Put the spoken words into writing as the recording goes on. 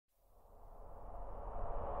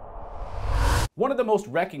One of the most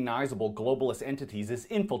recognizable globalist entities is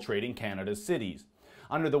infiltrating Canada's cities.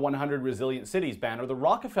 Under the 100 Resilient Cities banner, the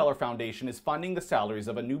Rockefeller Foundation is funding the salaries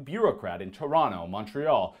of a new bureaucrat in Toronto,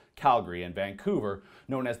 Montreal, Calgary, and Vancouver,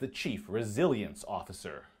 known as the Chief Resilience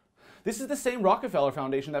Officer. This is the same Rockefeller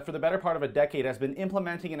Foundation that for the better part of a decade has been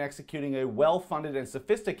implementing and executing a well-funded and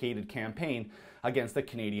sophisticated campaign against the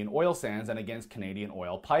Canadian oil sands and against Canadian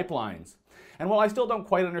oil pipelines. And while I still don't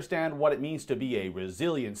quite understand what it means to be a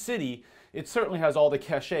resilient city, it certainly has all the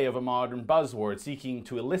cachet of a modern buzzword seeking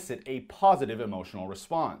to elicit a positive emotional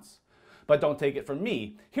response. But don't take it from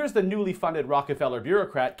me. Here's the newly funded Rockefeller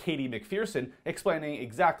bureaucrat, Katie McPherson, explaining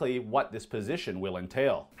exactly what this position will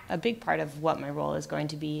entail. A big part of what my role is going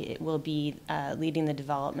to be, it will be leading the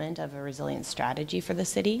development of a resilience strategy for the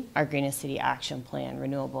city, our Greenest City Action Plan,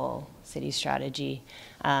 Renewable City Strategy.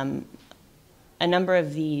 A number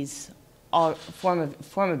of these all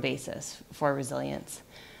form a basis for resilience.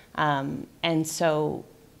 And so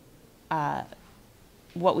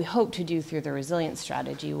what we hope to do through the resilience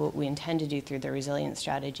strategy, what we intend to do through the resilience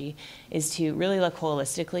strategy, is to really look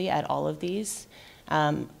holistically at all of these,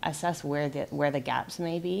 assess where the gaps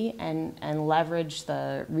may be, and leverage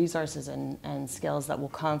the resources and skills that will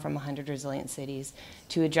come from 100 resilient cities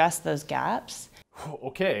to address those gaps.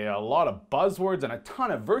 Okay, a lot of buzzwords and a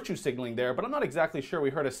ton of virtue signaling there, but I'm not exactly sure we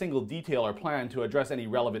heard a single detail or plan to address any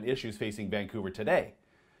relevant issues facing Vancouver today.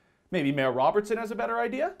 Maybe Mayor Robertson has a better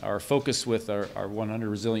idea? Our focus with our 100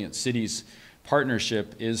 Resilient Cities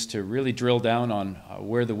partnership is to really drill down on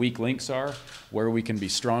where the weak links are, where we can be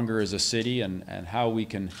stronger as a city, and how we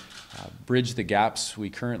can bridge the gaps we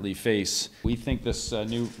currently face. We think this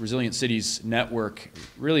new Resilient Cities network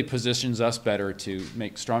really positions us better to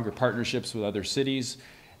make stronger partnerships with other cities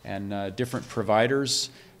and different providers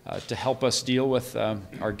to help us deal with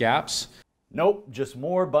our gaps. Nope, just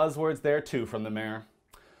more buzzwords there too from the mayor.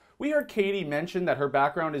 We heard Katie mention that her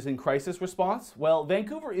background is in crisis response. Well,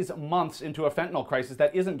 Vancouver is months into a fentanyl crisis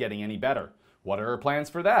that isn't getting any better. What are her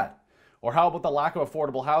plans for that? Or how about the lack of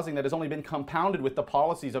affordable housing that has only been compounded with the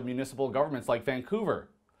policies of municipal governments like Vancouver?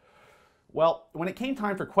 Well, when it came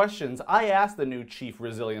time for questions, I asked the new Chief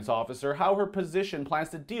Resilience Officer how her position plans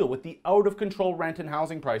to deal with the out-of-control rent and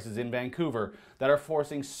housing prices in Vancouver that are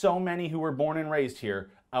forcing so many who were born and raised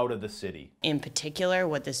here out of the city. In particular,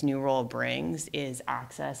 what this new role brings is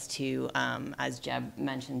access to, as Jeb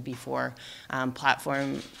mentioned before,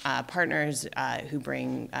 platform partners who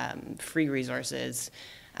bring free resources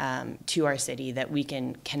to our city that we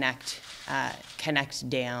can connect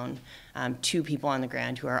down to people on the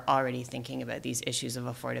ground who are already thinking about these issues of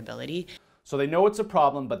affordability. So they know it's a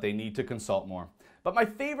problem, but they need to consult more. But my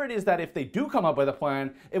favorite is that if they do come up with a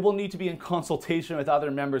plan, it will need to be in consultation with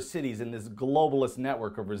other member cities in this globalist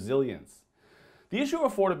network of resilience. The issue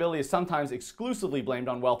of affordability is sometimes exclusively blamed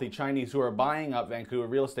on wealthy Chinese who are buying up Vancouver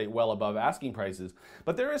real estate well above asking prices,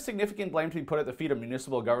 but there is significant blame to be put at the feet of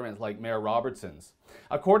municipal governments like Mayor Robertson's.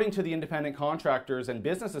 According to the Independent Contractors and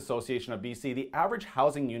Business Association of BC, the average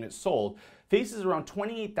housing unit sold faces around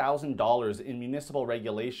 $28,000 in municipal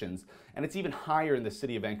regulations, and it's even higher in the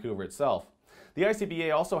city of Vancouver itself. The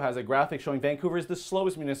ICBA also has a graphic showing Vancouver is the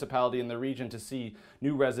slowest municipality in the region to see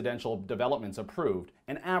new residential developments approved,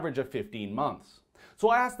 an average of 15 months. So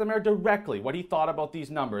I asked the mayor directly what he thought about these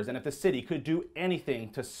numbers and if the city could do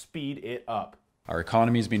anything to speed it up. Our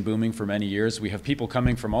economy has been booming for many years. We have people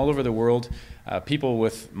coming from all over the world, people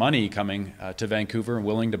with money coming to Vancouver and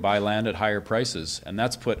willing to buy land at higher prices, and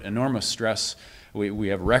that's put enormous stress. We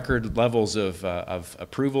have record levels of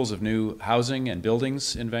approvals of new housing and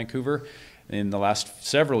buildings in Vancouver in the last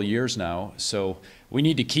several years now. So we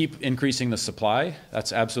need to keep increasing the supply.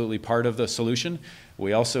 That's absolutely part of the solution.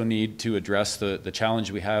 We also need to address the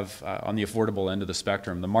challenge we have on the affordable end of the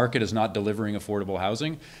spectrum. The market is not delivering affordable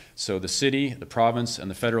housing, so the city, the province,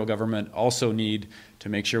 and the federal government also need to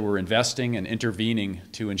make sure we're investing and intervening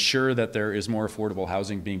to ensure that there is more affordable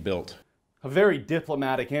housing being built. A very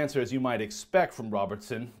diplomatic answer, as you might expect from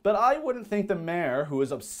Robertson, but I wouldn't think the mayor, who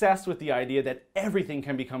is obsessed with the idea that everything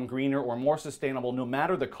can become greener or more sustainable no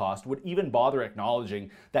matter the cost, would even bother acknowledging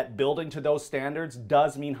that building to those standards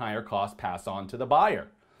does mean higher costs pass on to the buyer.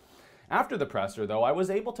 After the presser, though, I was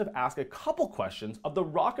able to ask a couple questions of the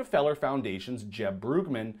Rockefeller Foundation's Jeb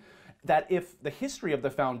Brugman, that if the history of the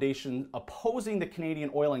foundation opposing the Canadian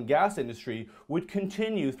oil and gas industry would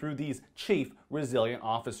continue through these chief resilient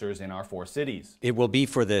officers in our four cities. It will be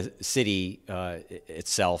for the city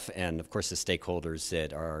itself and, of course, the stakeholders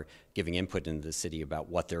that are giving input into the city about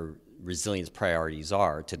what their resilience priorities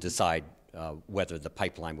are to decide whether the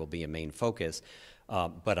pipeline will be a main focus.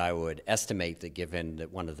 But I would estimate that given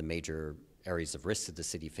that one of the major areas of risk that the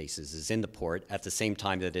city faces is in the port, at the same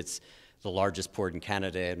time that it's the largest port in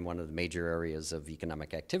Canada and one of the major areas of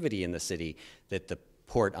economic activity in the city, that the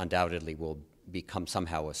port undoubtedly will become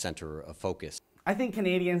somehow a center of focus. I think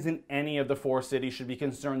Canadians in any of the 4 cities should be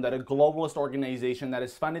concerned that a globalist organization that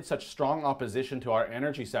has funded such strong opposition to our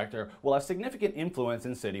energy sector will have significant influence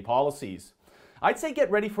in city policies. I'd say get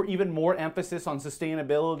ready for even more emphasis on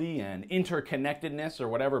sustainability and interconnectedness, or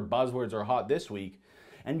whatever buzzwords are hot this week,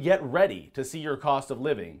 and get ready to see your cost of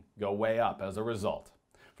living go way up as a result.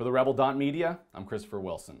 For the Rebel.media, I'm Christopher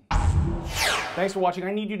Wilson. Thanks for watching.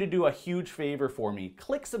 I need you to do a huge favor for me.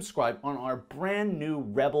 Click subscribe on our brand new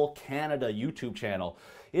Rebel Canada YouTube channel.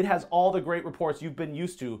 It has all the great reports you've been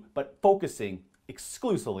used to, but focusing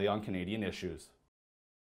exclusively on Canadian issues.